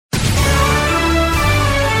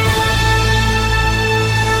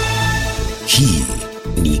Hii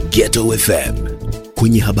ni Ghetto FM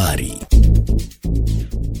kwenye habari.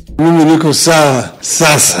 Mimi niko sawa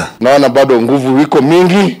sasa. Naona bado nguvu iko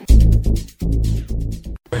mingi.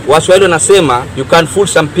 Waswahili wanasema you can fool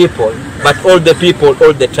some people but all the people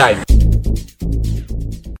all the time.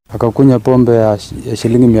 Akakunya pombe ya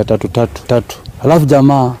shilingi 333. Alafu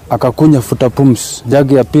jamaa akakunya futa pums.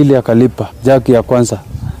 Jagi ya pili akalipa, jagi ya kwanza.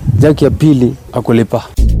 Jagi ya pili akulipa.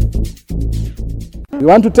 We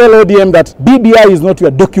want to tell ODM that BBI is not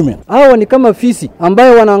your document. Hao ni kama fisi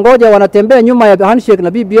ambayo wanangoja, wanatembea nyuma ya handshake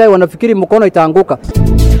na BBI, wanafikiri mkono itaanguka.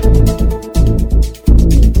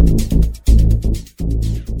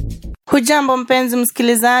 Hujambo mpenzi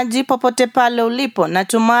msikilizaji popote pale ulipo,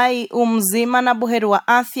 natumai umzima na buheri wa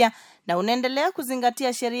afya na unaendelea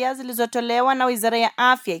kuzingatia sheria zilizotolewa na Wizara ya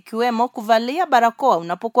Afya, ikiwemo kuvalia barakoa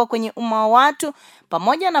unapokuwa kwenye umma wa watu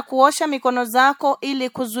pamoja na kuosha mikono zako ili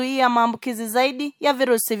kuzuia maambukizi zaidi ya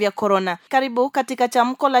virusi vya corona. Karibu katika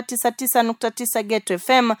chamko la 99.9 Ghetto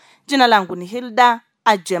FM. Jina langu ni Hilda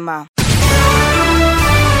Ajema.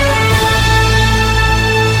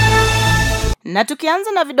 Na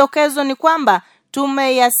tukianza na vidokezo ni kwamba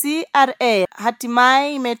tume ya CRA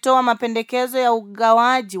hatimaye imetoa mapendekezo ya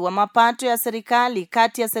ugawaji wa mapato ya serikali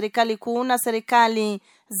kati ya serikali kuu na serikali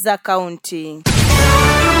za kaunti.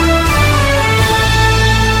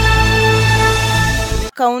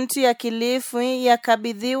 Kaunti ya Kilifi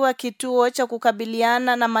yakabidhiwa kituo cha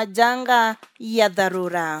kukabiliana na majanga ya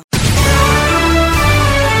dharura.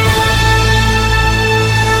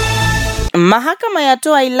 Mahakama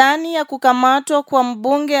yatoa ilani ya kukamatwa kwa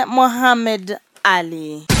mbunge Mohamed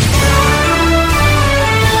Ali.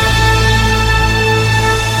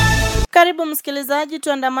 Karibu msikilizaji,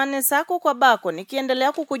 tuandamane sako kwa bako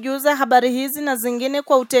nikiendelea kukujuza habari hizi na zingine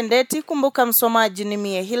kwa utendeti. Kumbuka msomaji ni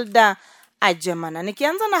mie Hilda Ajemana.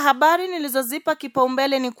 Nikianza na habari nilizozipa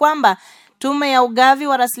kipaumbele ni kwamba tume ya ugavi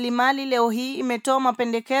wa rasilimali leo hii imetoa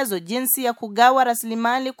mapendekezo jinsi ya kugawa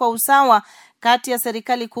rasilimali kwa usawa kati ya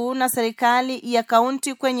serikali kuu na serikali ya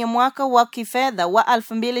kaunti kwenye mwaka wa kifedha wa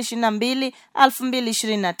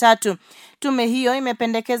 2022-2023. Tume hiyo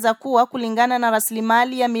imependekeza kuwa kulingana na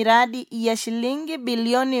rasilimali ya miradi ya shilingi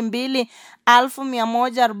bilioni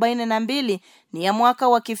 2,142 ni ya mwaka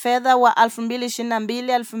wa kifedha wa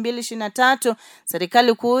 2022-2023,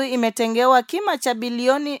 serikali kuu imetengewa kima cha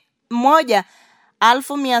bilioni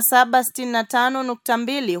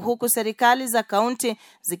 1,765.2 huku serikali za kaunti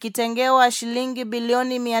zikitengewa shilingi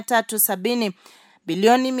bilioni 370.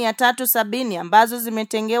 Bilioni 370 ambazo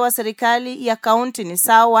zimetengewa serikali ya kaunti ni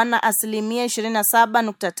sawa na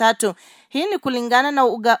 27.3%. Hii ni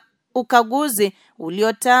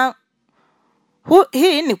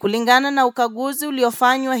kulingana na ukaguzi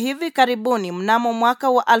uliofanywa hivi karibuni mnamo mwaka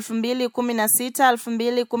wa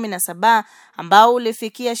 2016-2017 ambao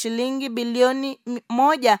ulifikia shilingi bilioni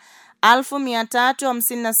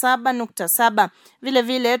 1,357.7. Vile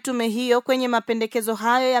vile tume hiyo kwenye mapendekezo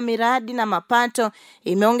hayo ya miradi na mapato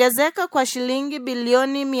imeongezeka kwa shilingi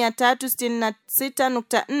bilioni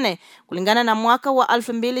 366.4 kulingana na mwaka wa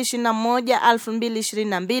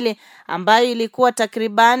 2021-2022 ambayo ilikuwa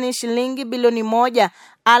takribani shilingi bilioni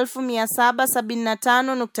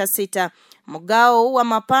 1,775.6. Mgao wa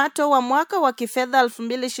mapato wa mwaka wa kifedha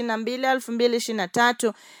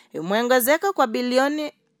 2022-2023 umeongezeka kwa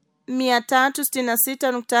bilioni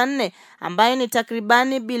 366.4 ambayo ni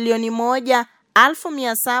takribani bilioni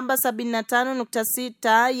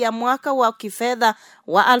 1,775.6 ya mwaka wa kifedha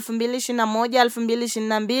wa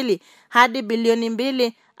 2021-2022 hadi bilioni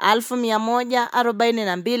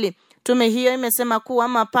 2,142. Tume hiyo imesema kuwa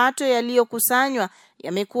mapato yaliyokusanywa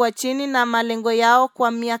yamekuwa chini na malengo yao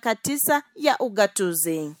kwa miaka 9 ya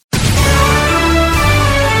ugatuzi.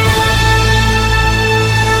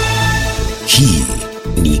 Hii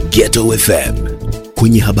ni Ghetto FM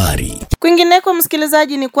kwenye habari. Kwingineko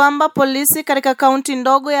msikilizaji ni kwamba polisi katika kaunti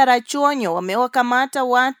ndogo ya Rachuonyo wamewakamata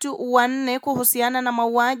watu 4 kuhusiana na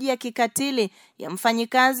mauaji ya kikatili ya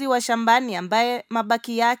mfanyikazi wa shambani ambaye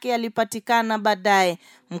mabaki yake yalipatikana baadaye.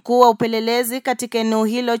 Mkuu wa upelelezi katika eneo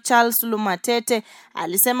hilo Charles Lumatete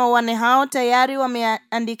alisema wane hao tayari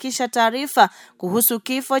wameandikisha taarifa kuhusu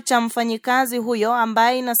kifo cha mfanyikazi huyo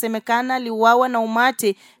ambaye inasemekana aliuawa na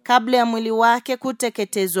umati kabla ya mwili wake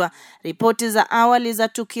kuteketezwa. Ripoti za awali za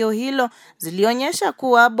tukio hilo zilionyesha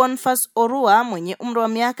kuwa Boniface Orua mwenye umri wa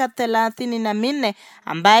miaka 34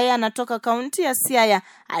 ambaye anatoka kaunti ya Siaya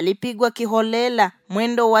alipigwa kiholela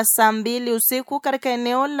mwendo wa saa 2 usiku katika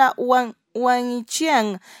eneo la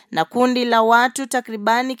Wangichiang na kundi la watu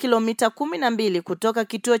takribani kilomita 12 kutoka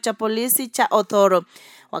kituo cha polisi cha Othoro.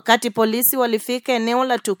 Wakati polisi walifika eneo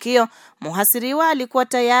la tukio, mhasiriwa alikuwa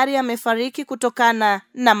tayari amefariki kutokana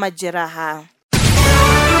na majeraha.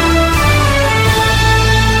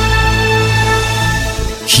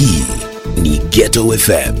 Hii ni Ghetto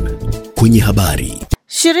FM kwenye habari.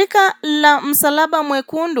 Shirika la Msalaba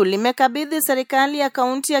Mwekundu limekabidhi serikali ya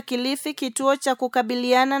kaunti ya Kilifi kituo cha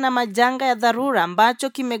kukabiliana na majanga ya dharura ambacho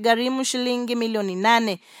kimegharimu shilingi milioni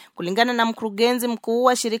 8. Kulingana na mkurugenzi mkuu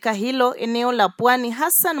wa shirika hilo eneo la Pwani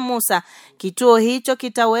Hassan Musa, kituo hicho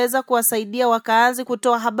kitaweza kuwasaidia wakazi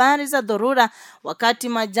kutoa habari za dharura wakati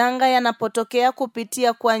majanga yanapotokea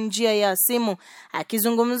kupitia kwa njia ya simu.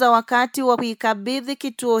 Akizungumza wakati wa kuikabidhi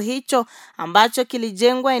kituo hicho ambacho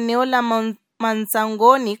kilijengwa eneo la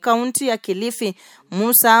Mansangoni, kaunti ya Kilifi,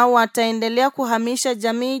 Musa wataendelea kuhamisha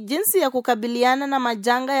jamii jinsi ya kukabiliana na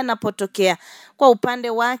majanga yanapotokea. Kwa upande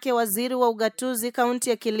wake, waziri wa ugatuzi kaunti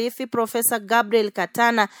ya Kilifi Profesa Gabriel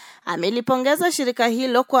Katana amelipongeza shirika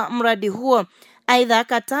hilo kwa mradi huo. Aidha,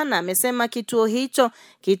 Katana amesema kituo hicho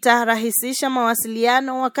kitarahisisha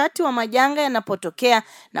mawasiliano wakati wa majanga yanapotokea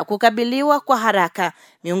na kukabiliwa kwa haraka.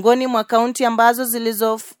 Miongoni mwa kaunti ambazo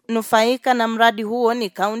zilizonufaika na mradi huo ni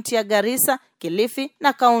kaunti ya Garissa, Kilifi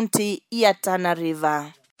na kaunti ya Tana River.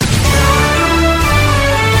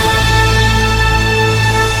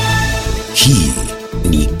 Hii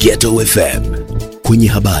ni Ghetto FM kwenye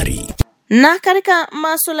habari. Na katika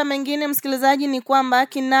masuala mengine, msikilizaji, ni kwamba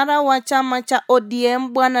kinara wa chama cha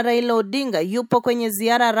ODM Bwana Raila Odinga yupo kwenye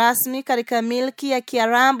ziara rasmi katika milki ya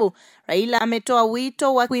Kiarabu. Raila ametoa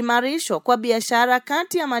wito wa kuimarishwa kwa biashara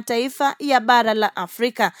kati ya mataifa ya bara la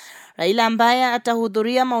Afrika. Raila ambaye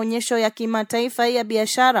atahudhuria maonyesho ya kimataifa ya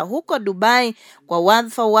biashara huko Dubai kwa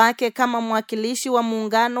wadhifa wake kama mwakilishi wa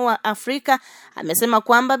muungano wa Afrika, amesema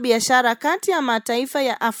kwamba biashara kati ya mataifa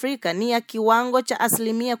ya Afrika ni ya kiwango cha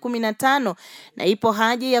 15% na ipo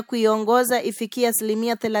haja ya kuiongoza ifikie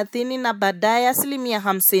 30% na baadaye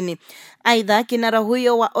 50%. Aidha, kinara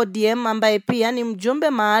huyo wa ODM ambaye pia ni mjumbe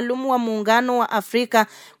maalum wa muungano wa Afrika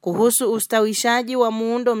kuhusu ustawishaji wa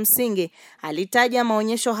muundo msingi, alitaja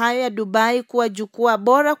maonyesho hayo ya Dubai kuwa jukwaa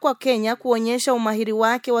bora kwa Kenya kuonyesha umahiri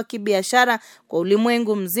wake wa kibiashara kwa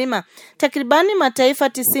ulimwengu mzima. Takribani mataifa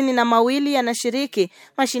 92 yanashiriki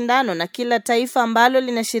mashindano na kila taifa ambalo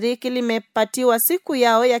linashiriki limepatiwa siku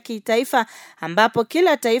yao ya kitaifa ambapo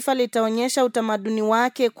kila taifa litaonyesha utamaduni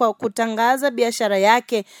wake kwa kutangaza biashara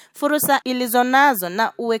yake, fursa ilizonazo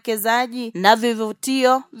na uwekezaji na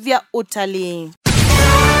vivutio vya utalii.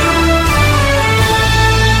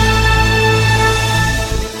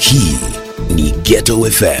 Hii ni Ghetto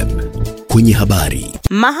FM kwenye habari.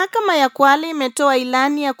 Mahakama ya Kwale imetoa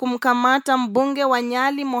ilani ya kumkamata mbunge wa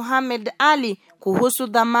Nyali Mohamed Ali kuhusu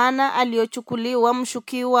dhamana aliyochukuliwa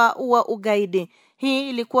mshukiwa wa ugaidi. Hii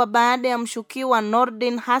ilikuwa baada ya mshukiwa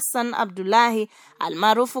Nordin Hassan Abdullahi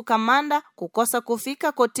almaarufu Kamanda kukosa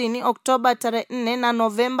kufika kotini Oktoba 4 na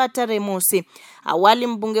Novemba 1. Awali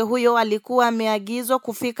mbunge huyo alikuwa ameagizwa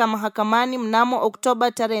kufika mahakamani mnamo Oktoba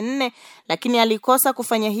 4, lakini alikosa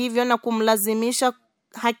kufanya hivyo na kumlazimisha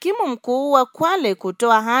hakimu mkuu wa Kwale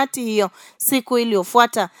kutoa hati hiyo siku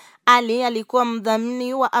iliyofuata. Ali alikuwa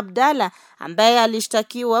mdhamini wa Abdalla ambaye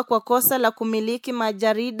alishtakiwa kwa kosa la kumiliki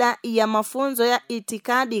majarida ya mafunzo ya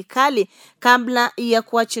itikadi kali kabla ya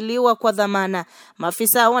kuachiliwa kwa dhamana.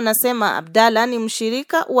 Maafisa wanasema Abdalla ni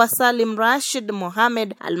mshirika wa Salim Rashid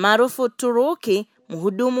Mohamed almaarufu Turuki,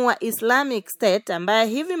 mhudumu wa Islamic State ambaye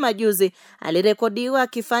hivi majuzi alirekodiwa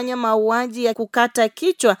akifanya mauaji ya kukata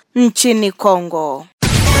kichwa nchini Kongo.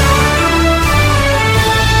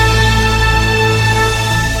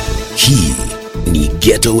 Hii ni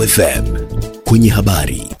Ghetto FM kwenye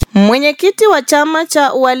habari. Mwenyekiti wa chama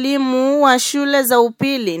cha walimu wa shule za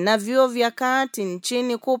upili na vyuo vya kati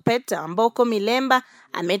nchini KUPPET Amboko Milemba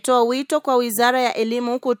ametoa wito kwa Wizara ya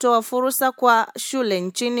Elimu kutoa fursa kwa shule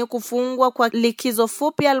nchini kufungwa kwa likizo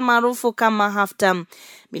fupi almaarufu kama half term.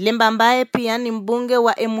 Milemba ambaye pia ni mbunge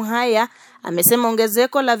wa Emuhaya amesema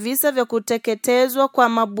ongezeko la visa vya kuteketezwa kwa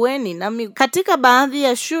mabweni na katika baadhi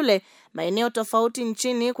ya shule maeneo tofauti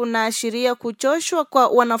nchini kunaashiria kuchoshwa kwa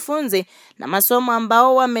wanafunzi na masomo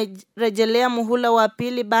ambao wamerejelea muhula wa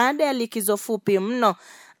pili baada ya likizo fupi mno.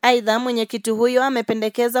 Aidha, mwenyekiti huyo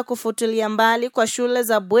amependekeza kufutilia mbali kwa shule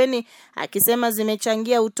za bweni akisema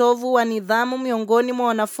zimechangia utovu wa nidhamu miongoni mwa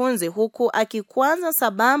wanafunzi, huku akikwaza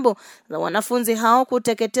sababu za wanafunzi hao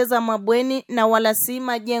kuteketeza mabweni na wala si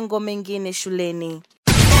majengo mengine shuleni.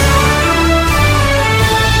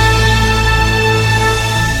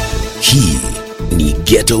 Hii ni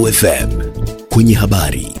Ghetto FM kwenye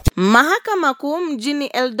habari. Mahakama Kuu mjini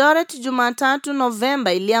Eldoret Jumatatu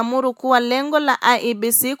Novemba iliamuru kuwa lengo la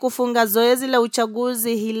IEBC kufunga zoezi la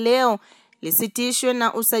uchaguzi hii leo lisitishwe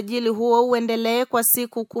na usajili huo uendelee kwa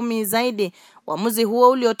siku 10 zaidi. Uamuzi huo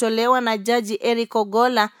uliotolewa na Jaji Eric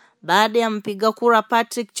Ogolla baada ya mpiga kura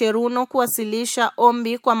Patrick Cheruno kuwasilisha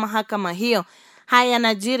ombi kwa mahakama hiyo. Haya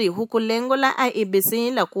yanajiri huku lengo la IEBC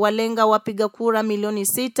la kuwalenga wapiga kura milioni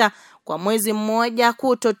 6 kwa mwezi mmoja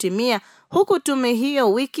kutotimia, huku tume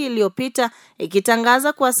hiyo wiki iliyopita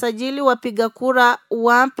ikitangaza kuwasajili wapiga kura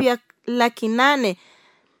wapya 800,000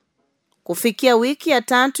 kufikia wiki ya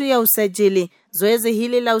 3 ya usajili. Zoezi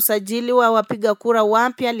hili la usajili wa wapiga kura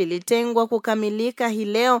wapya lilitengwa kukamilika hii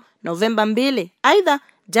leo Novemba 2. Aidha,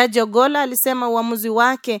 Jaji Ogolla alisema uamuzi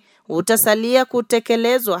wake utasalia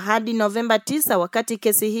kutekelezwa hadi Novemba 9 wakati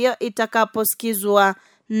kesi hiyo itakaposikizwa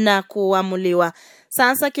na kuamuliwa.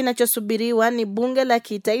 Sasa kinachosubiriwa ni bunge la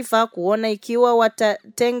kitaifa kuona ikiwa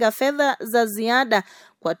watatenga fedha za ziada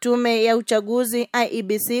kwa tume ya uchaguzi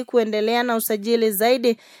IEBC kuendelea na usajili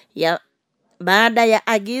zaidi ya baada ya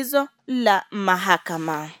agizo la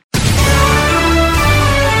mahakama.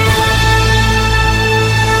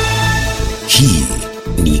 Hii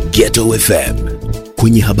ni Ghetto FM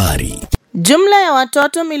kwenye habari. Jumla ya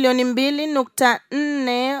watoto milioni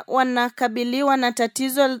 2.4 wanakabiliwa na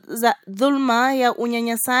tatizo za dhulma ya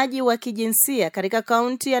unyanyasaji wa kijinsia katika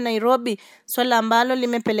kaunti ya Nairobi, swala ambalo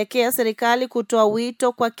limepelekea serikali kutoa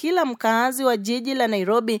wito kwa kila mkazi wa jiji la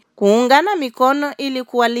Nairobi kuungana mikono ili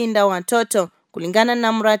kuwalinda watoto. Kulingana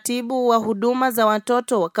na mratibu wa huduma za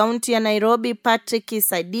watoto wa kaunti ya Nairobi Patrick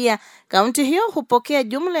Isaidia, kaunti hiyo hupokea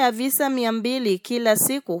jumla ya visa 200 kila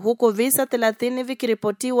siku, huku visa 30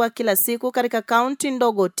 vikiripotiwa kila siku katika kaunti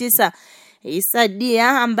ndogo 9. Isaidia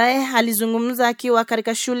ambaye alizungumza akiwa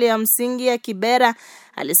katika shule ya msingi ya Kibera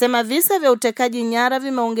alisema visa vya utekaji nyara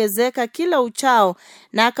vimeongezeka kila uchao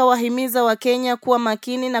na akawahimiza Wakenya kuwa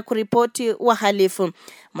makini na kuripoti wahalifu.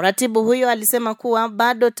 Mratibu huyo alisema kuwa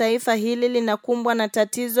bado taifa hili linakumbwa na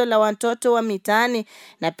tatizo la watoto wa mitaani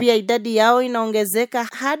na pia idadi yao inaongezeka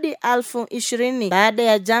hadi 20,000 baada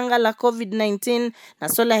ya janga la COVID-19 na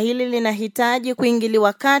swala hili linahitaji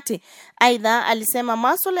kuingiliwa kati. Aidha, alisema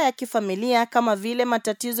masuala ya kifamilia kama vile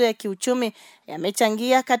matatizo ya kiuchumi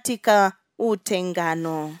yamechangia katika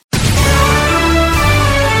utengano.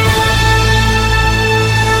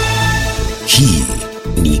 Hii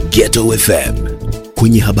ni Ghetto FM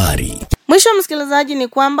kwenye habari. Mwisho msikilizaji ni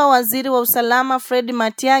kwamba waziri wa usalama Fred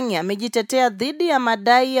Matiang'i amejitetea dhidi ya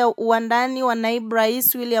madai ya uandani wa naibu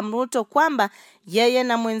rais William Ruto kwamba yeye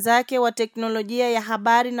na mwenzake wa teknolojia ya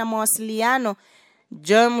habari na mawasiliano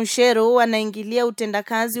John Musheru wanaingilia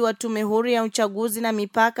utendakazi wa tume huru ya uchaguzi na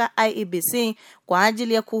mipaka IEBC kwa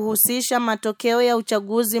ajili ya kuhusisha matokeo ya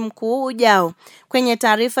uchaguzi mkuu ujao. Kwenye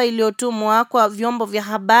taarifa iliyotumwa kwa vyombo vya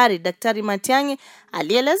habari, Daktari Matiang'i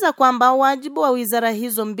alieleza kwamba wajibu wa wizara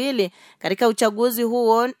hizo mbili katika uchaguzi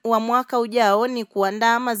huo wa mwaka ujao ni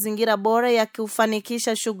kuandaa mazingira bora ya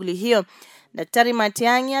kufanikisha shughuli hiyo. Daktari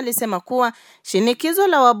Matiang'i alisema kuwa shinikizo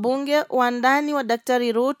la wabunge wa ndani wa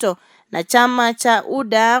Daktari Ruto na chama cha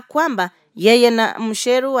UDA kwamba yeye na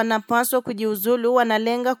Musheru wanapaswa kujiuzulu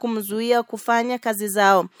wanalenga kumzuia kufanya kazi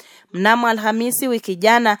zao. Mnamo Alhamisi wiki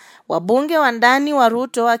jana, wabunge wa ndani wa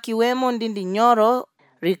Ruto akiwemo Ndindi Nyoro,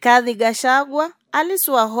 Rigathi Gachagua,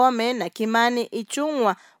 Alice Wahome na Kimani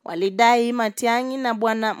Ichung'wah walidai Matiang'i na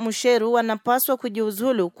bwana Musheru wanapaswa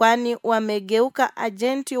kujiuzulu kwani wamegeuka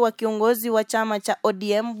ajenti wa kiongozi wa chama cha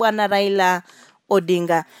ODM bwana Raila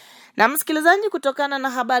Odinga. Na msikilizaji, kutokana na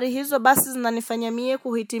habari hizo basi zinanifanya mie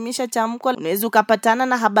kuhitimisha chamko. Unaweza ukapatana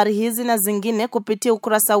na habari hizi na zingine kupitia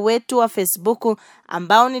ukurasa wetu wa Facebook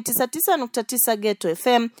ambao ni 99.9 Ghetto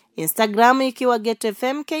FM, Instagram ikiwa Ghetto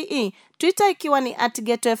FM KE, Twitter ikiwa ni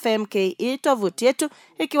 @GhettoFMKE, tovuti yetu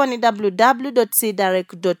ikiwa ni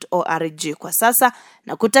www.cdirect.org. Kwa sasa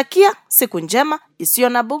na kutakia siku njema isiyo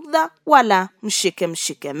na bugdha wala mshike.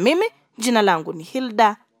 Mimi jina langu ni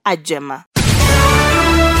Hilda Ajema.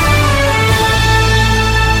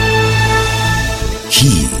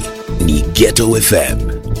 Hii ni Ghetto FM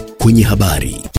kwenye habari.